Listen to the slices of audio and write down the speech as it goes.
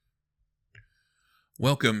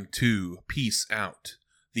Welcome to Peace Out,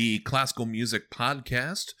 the classical music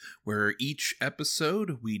podcast, where each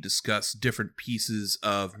episode we discuss different pieces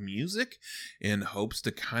of music in hopes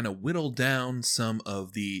to kind of whittle down some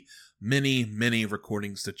of the many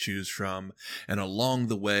recordings to choose from. And along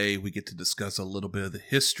the way, we get to discuss a little bit of the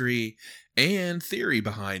history and theory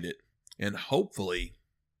behind it, and hopefully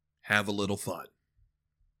have a little fun.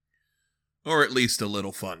 Or at least a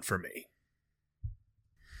little fun for me.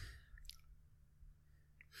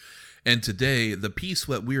 And today, the piece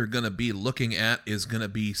that we are going to be looking at is going to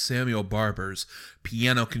be Samuel Barber's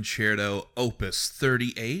Piano Concerto Opus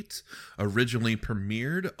 38, originally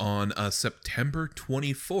premiered on September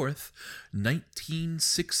 24th,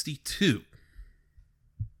 1962.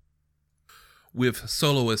 With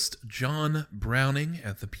soloist John Browning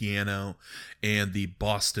at the piano and the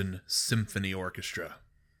Boston Symphony Orchestra.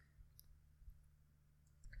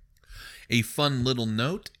 A fun little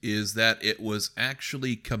note is that it was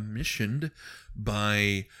actually commissioned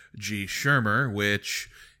by G. Schirmer, which,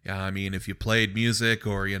 I mean, if you played music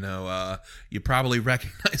or, you probably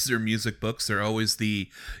recognize their music books. They're always the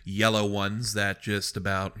yellow ones that just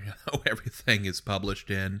about everything is published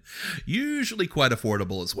in. Usually quite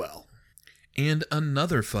affordable as well. And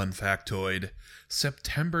another fun factoid,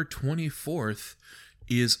 September 24th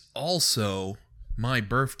is also my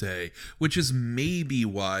birthday, which is maybe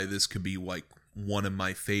why this could be like one of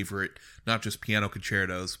my favorite, not just piano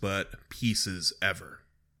concertos, but pieces ever.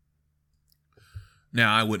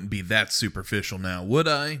 Now, I wouldn't be that superficial now, would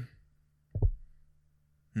I?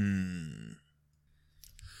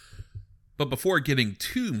 But before getting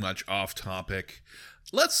too much off topic,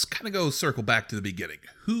 let's kind of go circle back to the beginning.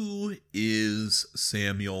 Who is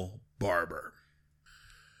Samuel Barber?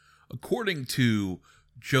 According to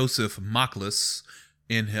Joseph Maklis,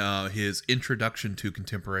 in his Introduction to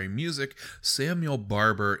Contemporary Music, Samuel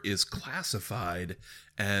Barber is classified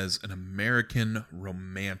as an American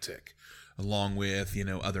romantic, along with,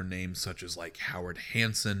 other names such as like Howard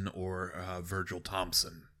Hanson or Virgil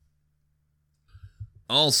Thompson.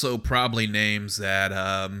 Also, probably names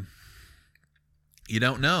that you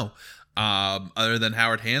don't know. Other than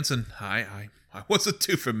Howard Hanson, I wasn't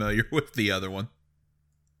too familiar with the other one.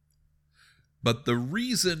 But the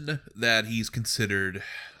reason that he's considered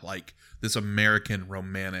like this American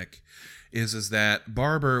romantic is that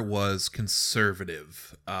Barber was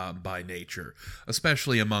conservative by nature,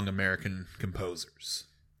 especially among American composers.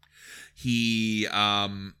 He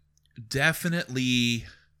definitely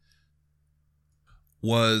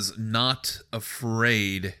was not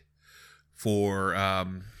afraid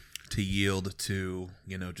to yield to,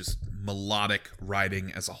 just melodic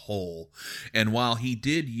writing as a whole. And while he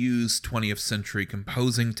did use 20th century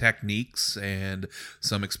composing techniques and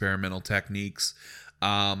some experimental techniques,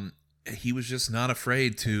 he was just not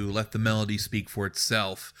afraid to let the melody speak for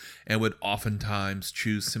itself and would oftentimes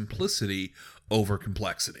choose simplicity over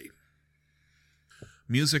complexity.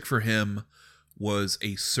 Music for him was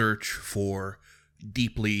a search for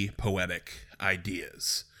deeply poetic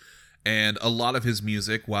ideas. And a lot of his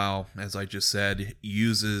music, while, as I just said,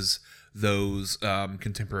 uses those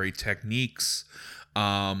contemporary techniques,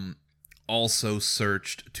 also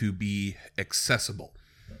searched to be accessible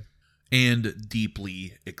and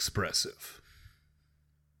deeply expressive.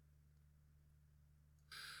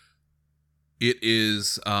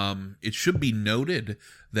 It should be noted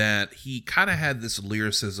that he kind of had this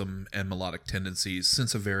lyricism and melodic tendencies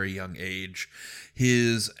since a very young age.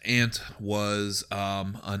 His aunt was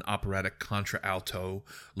an operatic contralto,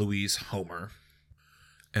 Louise Homer,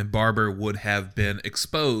 and Barber would have been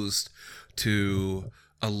exposed to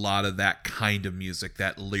a lot of that kind of music,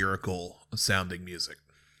 that lyrical sounding music.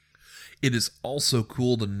 It is also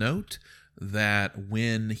cool to note that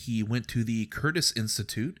when he went to the Curtis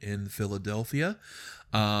Institute in Philadelphia,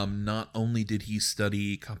 not only did he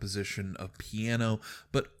study composition of piano,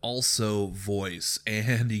 but also voice.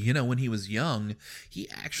 And, when he was young, he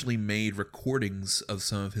actually made recordings of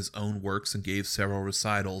some of his own works and gave several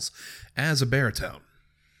recitals as a baritone.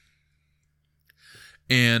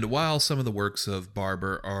 And while some of the works of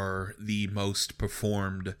Barber are the most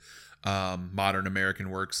performed modern American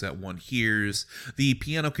works that one hears, the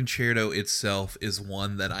Piano Concerto itself is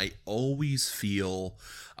one that I always feel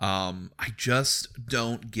I just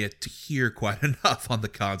don't get to hear quite enough on the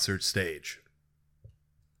concert stage.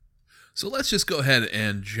 So let's just go ahead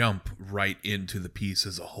and jump right into the piece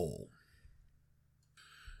as a whole.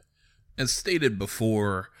 As stated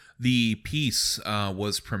before, the piece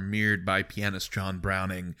was premiered by pianist John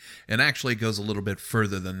Browning, and actually goes a little bit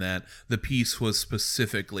further than that. The piece was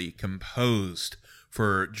specifically composed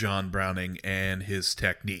for John Browning and his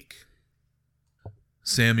technique.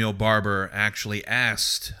 Samuel Barber actually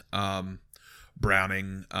asked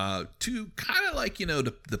Browning to kind of like,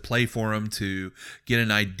 to play for him, to get an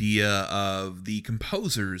idea of the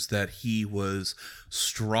composers that he was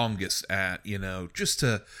strongest at,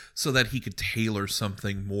 so that he could tailor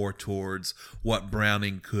something more towards what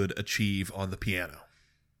Browning could achieve on the piano.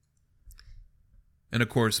 And of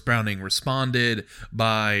course, Browning responded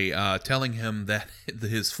by telling him that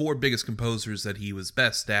his 4 biggest composers that he was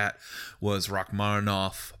best at was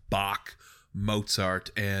Rachmaninoff, Bach, Mozart,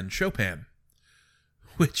 and Chopin.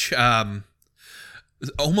 Which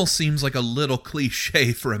almost seems like a little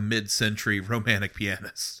cliche for a mid-century romantic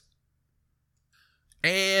pianist.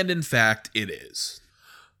 And in fact, it is.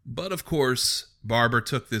 But of course, Barber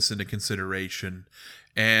took this into consideration,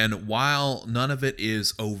 and while none of it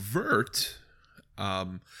is overt,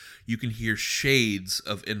 you can hear shades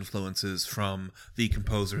of influences from the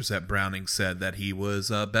composers that Browning said that he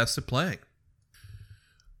was best at playing.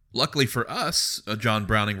 Luckily for us, John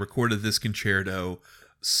Browning recorded this concerto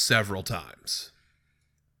several times.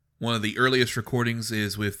 One of the earliest recordings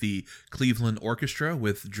is with the Cleveland Orchestra,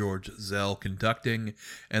 with George Szell conducting,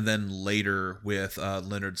 and then later with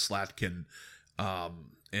Leonard Slatkin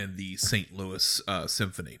and the St. Louis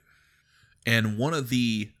Symphony. And one of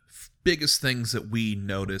the biggest things that we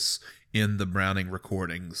notice in the Browning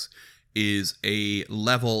recordings is a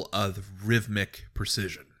level of rhythmic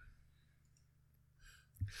precision.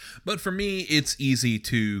 But for me, it's easy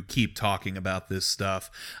to keep talking about this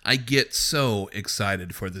stuff. I get so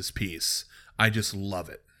excited for this piece. I just love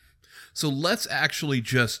it. So let's actually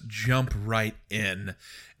just jump right in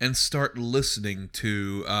and start listening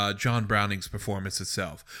to John Browning's performance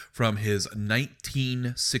itself. From his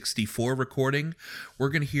 1964 recording, we're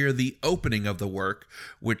going to hear the opening of the work,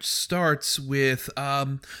 which starts with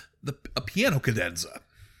a piano cadenza,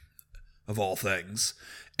 of all things.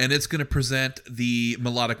 And it's going to present the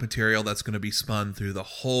melodic material that's going to be spun through the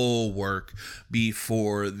whole work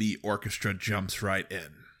before the orchestra jumps right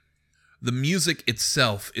in. The music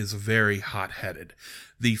itself is very hot-headed.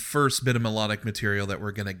 The first bit of melodic material that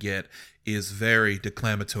we're going to get is very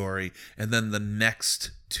declamatory, and then the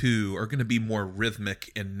next 2 are going to be more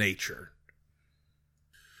rhythmic in nature.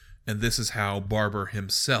 And this is how Barber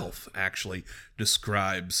himself actually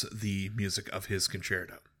describes the music of his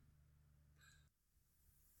concerto.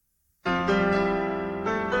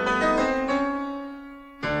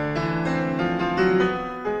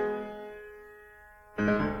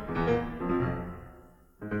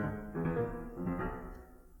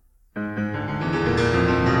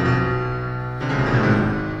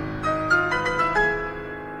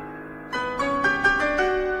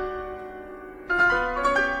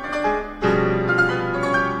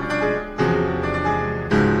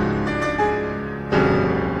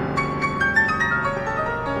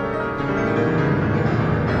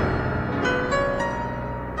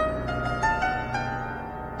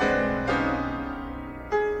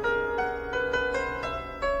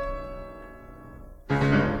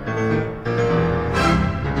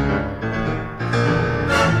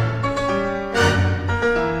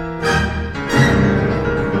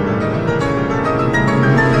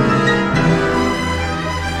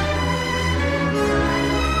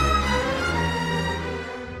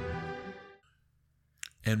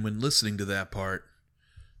 And when listening to that part,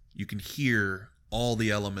 you can hear all the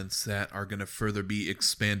elements that are going to further be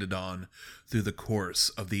expanded on through the course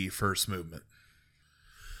of the first movement.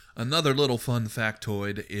 Another little fun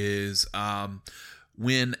factoid is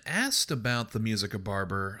when asked about the music of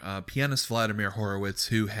Barber, pianist Vladimir Horowitz,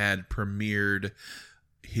 who had premiered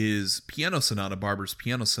his piano sonata, Barber's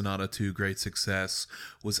piano sonata, to great success,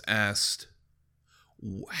 was asked,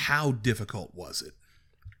 how difficult was it?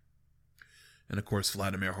 And of course,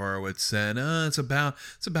 Vladimir Horowitz said, it's about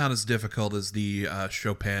as difficult as the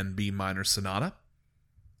Chopin B minor sonata.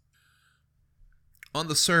 On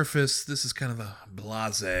the surface, this is kind of a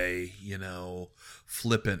blasé,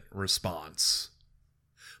 flippant response.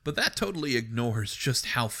 But that totally ignores just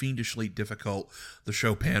how fiendishly difficult the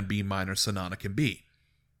Chopin B minor sonata can be.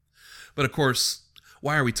 But of course,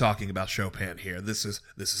 why are we talking about Chopin here? This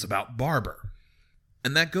is about Barber.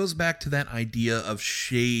 And that goes back to that idea of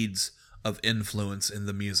shades of influence in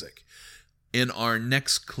the music. In our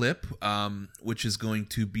next clip, which is going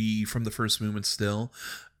to be from the first movement still,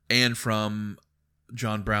 and from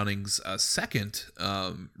John Browning's second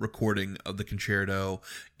recording of the concerto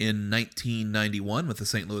in 1991 with the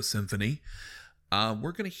St. Louis Symphony,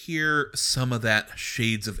 we're going to hear some of that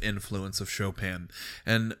shades of influence of Chopin.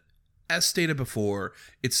 And as stated before,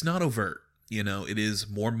 it's not overt. It is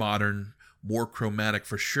more modern, more chromatic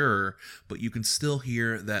for sure, but you can still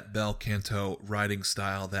hear that bel canto writing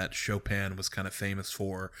style that Chopin was kind of famous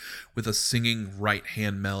for, with a singing right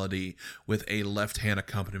hand melody with a left hand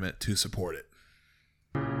accompaniment to support it.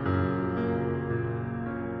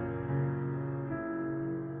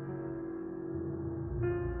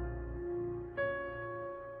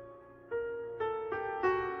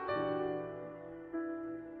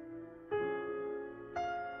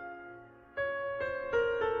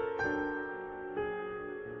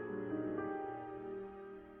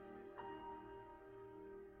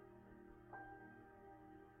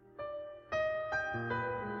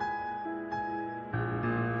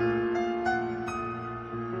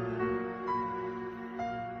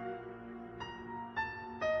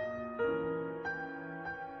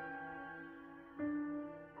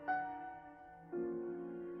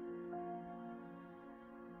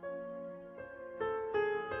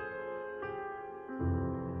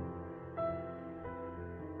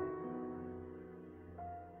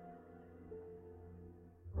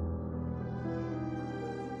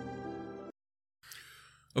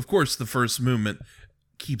 Of course, the first movement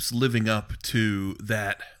keeps living up to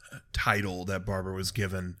that title that Barber was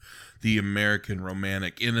given, the American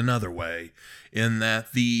Romantic, in another way, in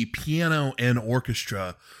that the piano and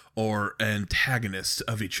orchestra are antagonists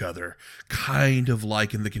of each other, kind of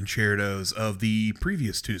like in the concertos of the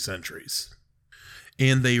previous 2 centuries.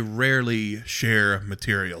 And they rarely share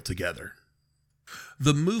material together.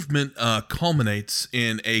 The movement culminates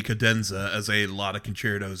in a cadenza, as a lot of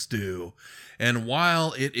concertos do, and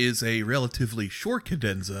while it is a relatively short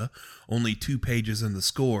cadenza, only 2 pages in the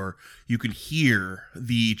score, you can hear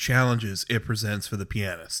the challenges it presents for the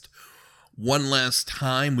pianist. One last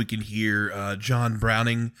time, we can hear John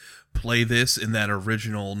Browning play this in that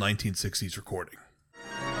original 1960s recording.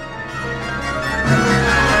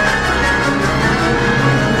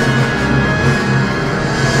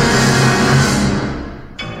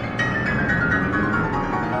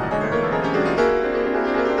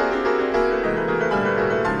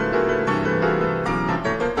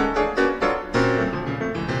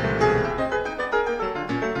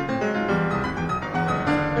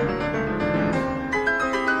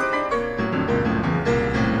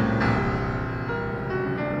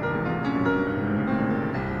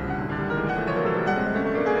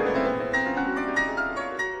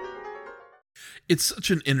 It's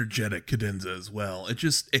such an energetic cadenza as well. It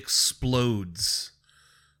just explodes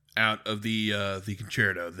out of the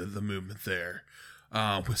concerto, the movement there,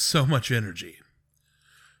 with so much energy.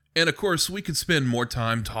 And of course, we could spend more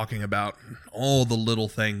time talking about all the little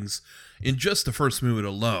things in just the first movement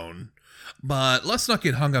alone, but let's not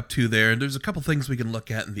get hung up too there. And there's a couple things we can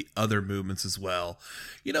look at in the other movements as well.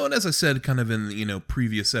 And as I said, kind of in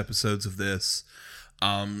previous episodes of this,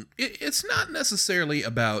 it's not necessarily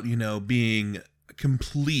about being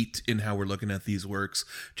complete in how we're looking at these works,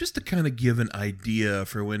 just to kind of give an idea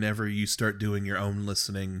for whenever you start doing your own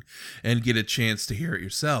listening and get a chance to hear it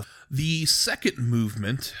yourself. The second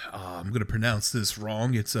movement, I'm going to pronounce this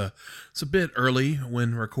wrong. It's a bit early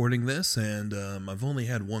when recording this, and I've only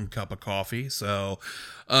had 1 cup of coffee, so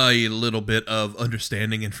a little bit of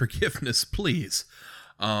understanding and forgiveness, please.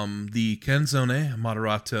 The Canzone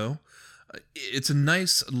Moderato. It's a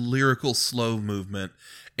nice lyrical slow movement,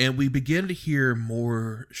 and we begin to hear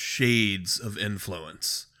more shades of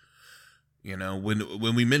influence.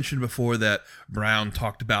 When we mentioned before that Brown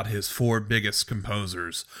talked about his 4 biggest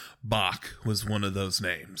composers, Bach was one of those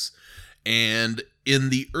names. And in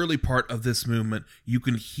the early part of this movement, you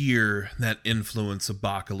can hear that influence of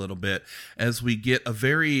Bach a little bit as we get a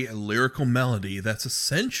very lyrical melody that's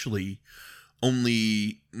essentially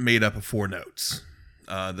only made up of 4 notes.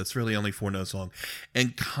 That's really only 4 notes long,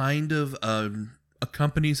 and kind of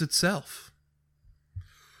accompanies itself.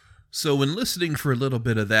 So when listening for a little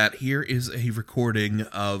bit of that, here is a recording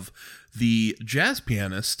of the jazz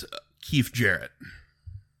pianist Keith Jarrett.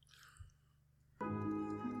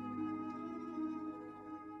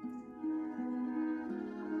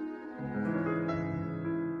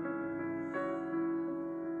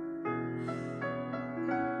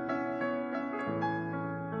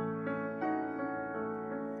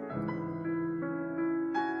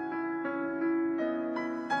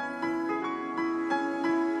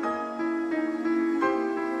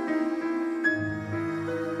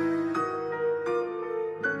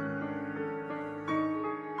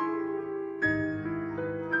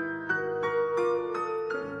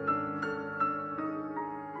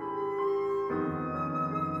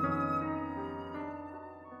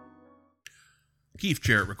 Keith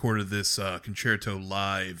Jarrett recorded this concerto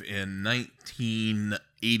live in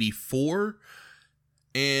 1984,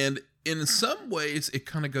 and in some ways, it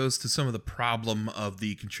kind of goes to some of the problem of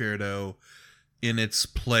the concerto in its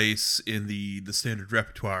place in the standard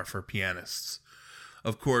repertoire for pianists.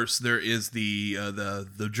 Of course, there is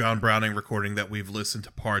the John Browning recording that we've listened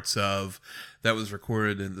to parts of that was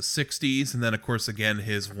recorded in the 60s, and then, of course, again,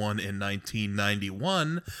 his one in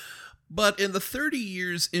 1991. But in the 30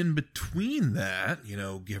 years in between that,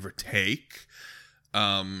 give or take,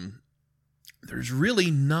 there's really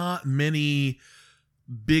not many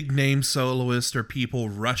big-name soloists or people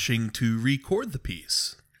rushing to record the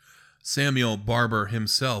piece. Samuel Barber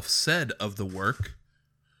himself said of the work,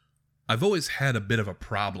 "I've always had a bit of a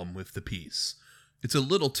problem with the piece. It's a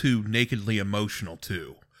little too nakedly emotional,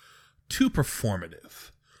 too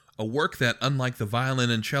performative. A work that, unlike the violin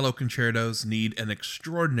and cello concertos, need an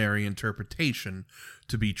extraordinary interpretation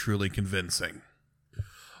to be truly convincing."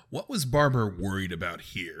 What was Barber worried about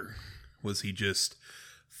here? Was he just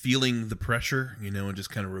feeling the pressure, and just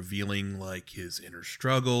kind of revealing like his inner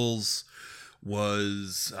struggles?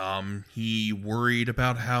 Was he worried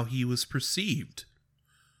about how he was perceived?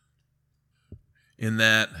 In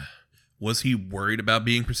that, was he worried about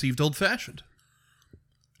being perceived old-fashioned?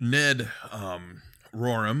 Ned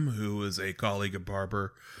Rorem, who is a colleague of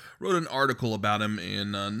Barber, wrote an article about him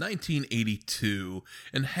in 1982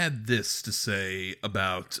 and had this to say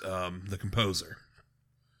about the composer.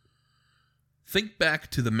 "Think back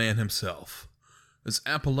to the man himself. Is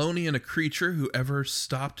Apollonian a creature who ever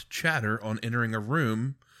stopped chatter on entering a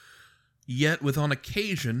room, yet with on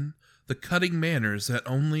occasion the cutting manners that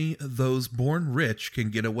only those born rich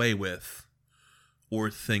can get away with, or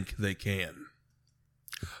think they can?"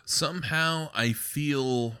 Somehow I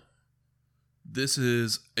feel this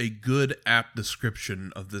is a good, apt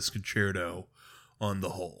description of this concerto on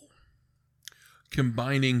the whole.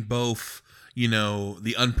 Combining both,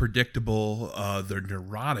 the unpredictable, the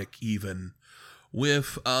neurotic even,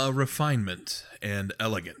 with refinement and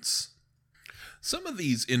elegance. Some of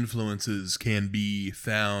these influences can be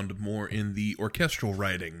found more in the orchestral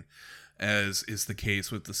writing, as is the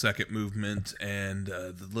case with the second movement and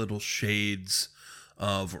the little shades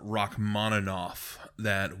of Rachmaninoff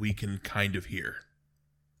that we can kind of hear.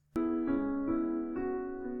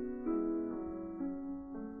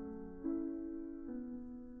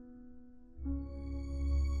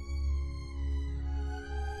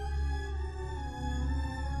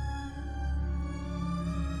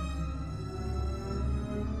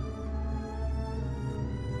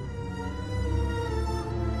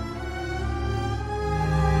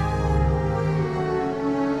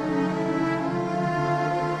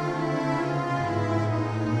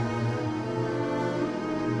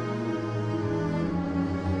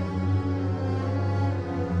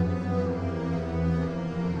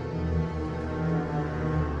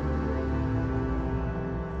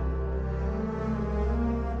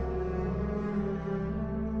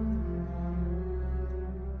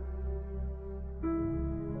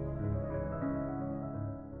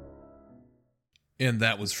 And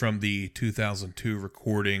that was from the 2002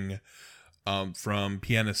 recording from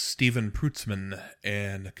pianist Steven Prutzmann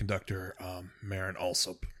and conductor Marin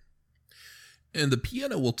Alsop. And the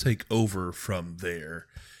piano will take over from there,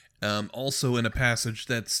 also in a passage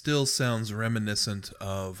that still sounds reminiscent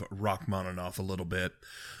of Rachmaninoff a little bit,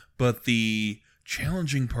 but the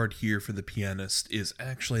challenging part here for the pianist is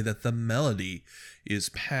actually that the melody is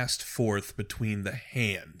passed forth between the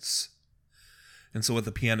hands. And so what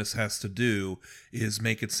the pianist has to do is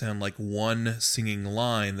make it sound like one singing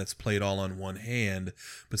line that's played all on one hand,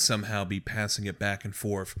 but somehow be passing it back and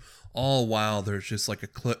forth, all while there's just like a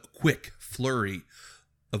quick flurry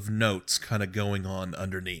of notes kind of going on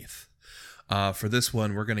underneath. For this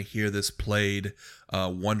one, we're going to hear this played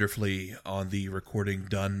wonderfully on the recording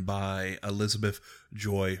done by Elizabeth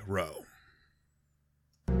Joy Rowe.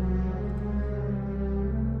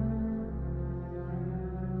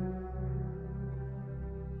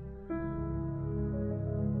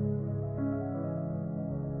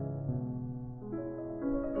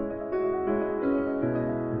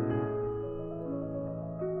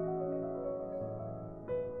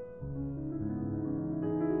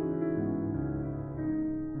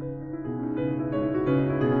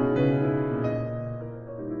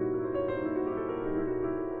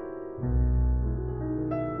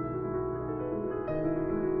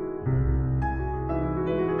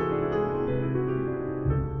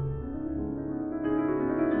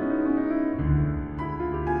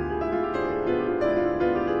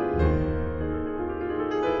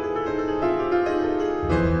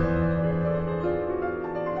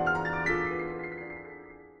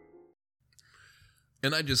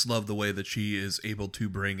 And I just love the way that she is able to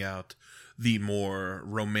bring out the more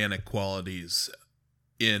romantic qualities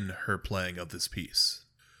in her playing of this piece.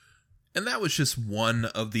 And that was just one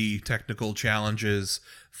of the technical challenges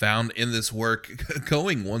found in this work.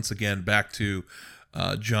 Going once again back to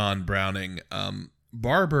John Browning,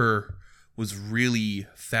 Barber was really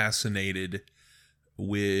fascinated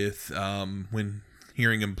with, when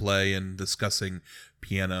hearing him play and discussing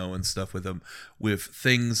piano and stuff with him, with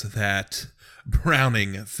things that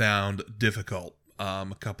Browning found difficult. A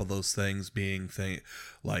couple of those things being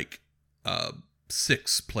like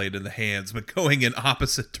six played in the hands, but going in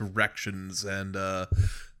opposite directions, and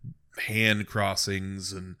hand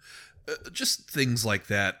crossings, and just things like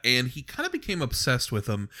that. And he kind of became obsessed with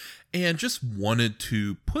them and just wanted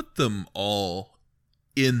to put them all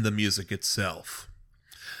in the music itself.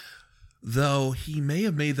 Though he may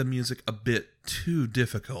have made the music a bit too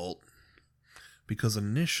difficult, because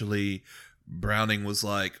initially Browning was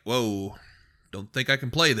like, "Whoa, don't think I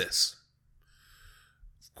can play this."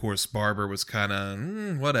 Of course, Barber was kind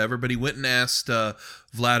of whatever, but he went and asked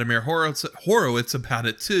Vladimir Horowitz about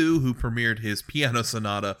it too, who premiered his piano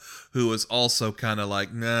sonata, who was also kind of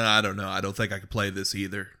like, "Nah, I don't know, I don't think I could play this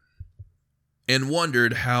either," and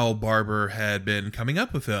wondered how Barber had been coming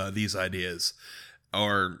up with these ideas,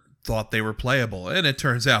 or thought they were playable. And it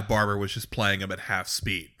turns out Barber was just playing them at half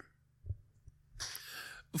speed.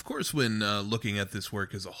 Of course, when looking at this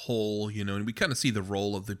work as a whole, and we kind of see the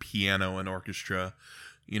role of the piano and orchestra.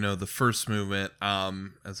 The first movement,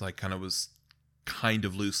 as I was kind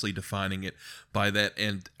of loosely defining it, by that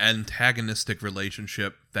antagonistic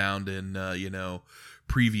relationship found in,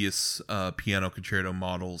 previous piano concerto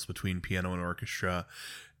models between piano and orchestra,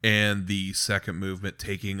 and the second movement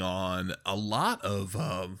taking on a lot of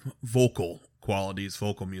vocal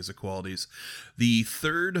music qualities. The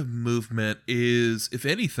third movement is, if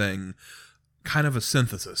anything, kind of a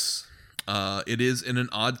synthesis. It is in an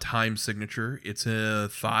odd time signature. It's a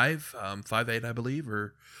 5/8, I believe,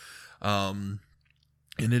 and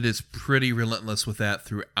it is pretty relentless with that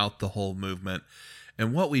throughout the whole movement.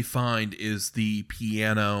 And what we find is the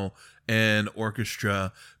piano and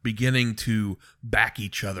orchestra beginning to back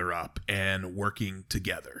each other up and working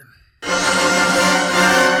together.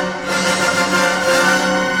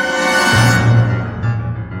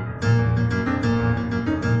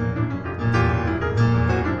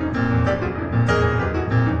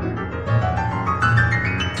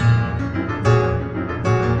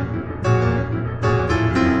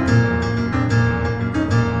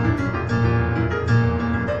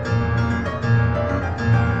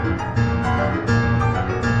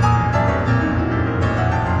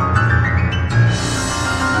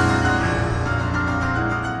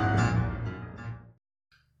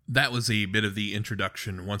 That was a bit of the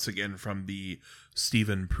introduction, once again, from the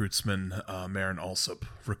Stephen Prutzman, Marin Alsop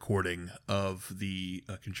recording of the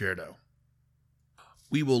concerto.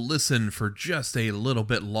 We will listen for just a little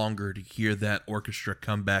bit longer to hear that orchestra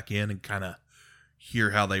come back in and kind of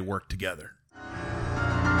hear how they work together.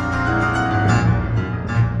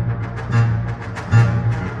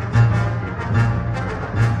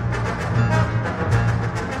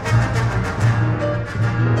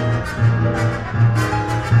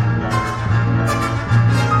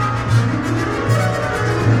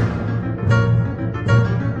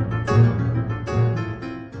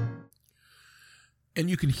 And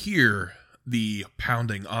you can hear the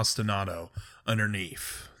pounding ostinato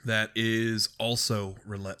underneath that is also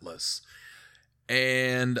relentless.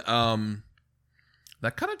 And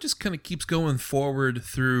that kind of keeps going forward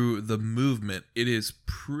through the movement. It is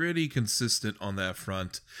pretty consistent on that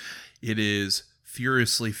front. It is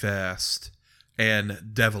furiously fast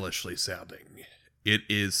and devilishly sounding. It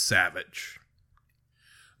is savage.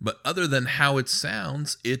 But other than how it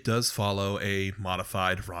sounds, it does follow a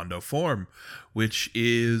modified rondo form, which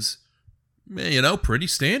is, pretty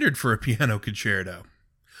standard for a piano concerto.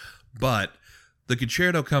 But the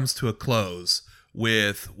concerto comes to a close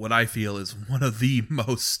with what I feel is one of the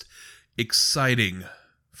most exciting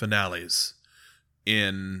finales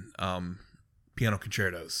in piano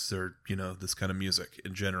concertos, or, this kind of music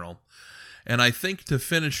in general. And I think to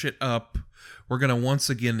finish it up, we're going to once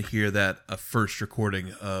again hear that a first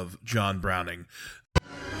recording of John Browning.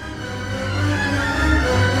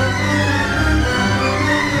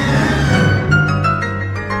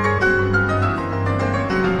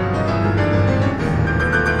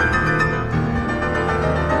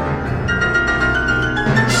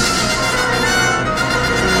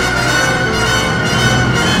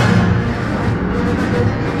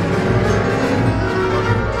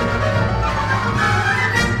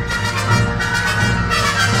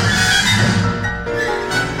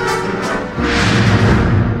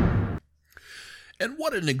 And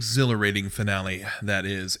what an exhilarating finale that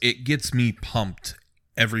is. It gets me pumped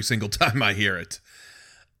every single time I hear it.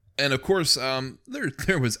 And of course,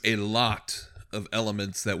 there was a lot of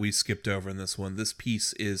elements that we skipped over in this one. This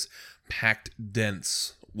piece is packed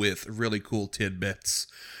dense with really cool tidbits,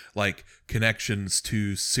 like connections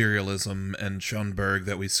to serialism and Schoenberg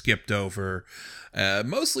that we skipped over,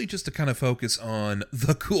 mostly just to kind of focus on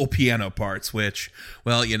the cool piano parts, which,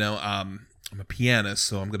 well, I'm a pianist,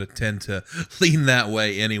 so I'm going to tend to lean that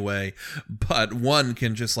way anyway, but one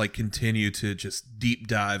can just continue to just deep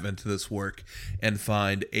dive into this work and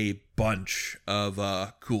find a bunch of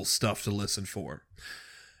cool stuff to listen for.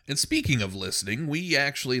 And speaking of listening, we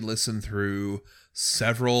actually listened through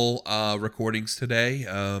several recordings today,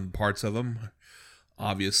 parts of them.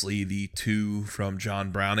 Obviously, the two from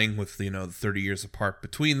John Browning with, the 30 years apart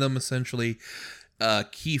between them, essentially.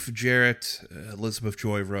 Keith Jarrett, Elizabeth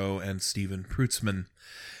Joy Rowe, and Stephen Prutzman.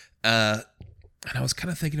 And I was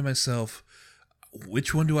kind of thinking to myself,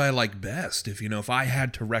 which one do I like best? If I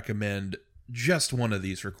had to recommend just one of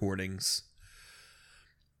these recordings.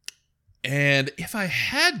 And if I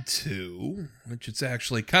had to, which it's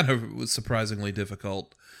actually was surprisingly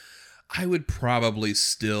difficult, I would probably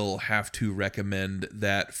still have to recommend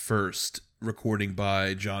that first recording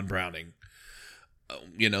by John Browning.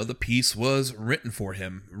 The piece was written for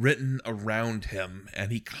him, written around him,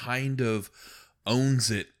 and he kind of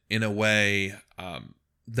owns it in a way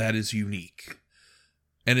that is unique.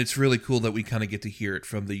 And it's really cool that we kind of get to hear it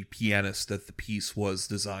from the pianist that the piece was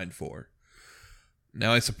designed for.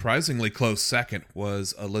 Now, a surprisingly close second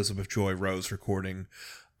was Elizabeth Joy Rowe's recording,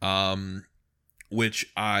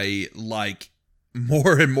 which I like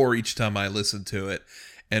more and more each time I listen to it,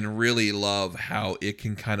 and really love how it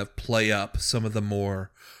can kind of play up some of the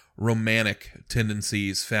more romantic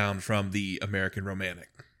tendencies found from the American Romantic.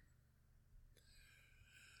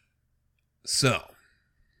 So,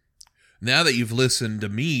 now that you've listened to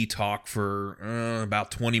me talk for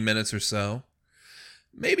about 20 minutes or so,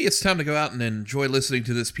 maybe it's time to go out and enjoy listening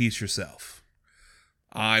to this piece yourself.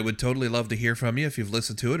 I would totally love to hear from you if you've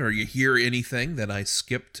listened to it, or you hear anything that I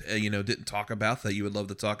skipped, didn't talk about that you would love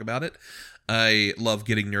to talk about it. I love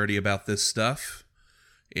getting nerdy about this stuff.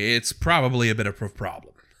 It's probably a bit of a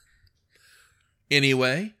problem.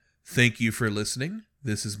 Anyway, thank you for listening.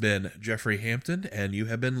 This has been Jeffrey Hampton, and you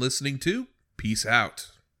have been listening to Peace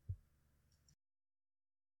Out.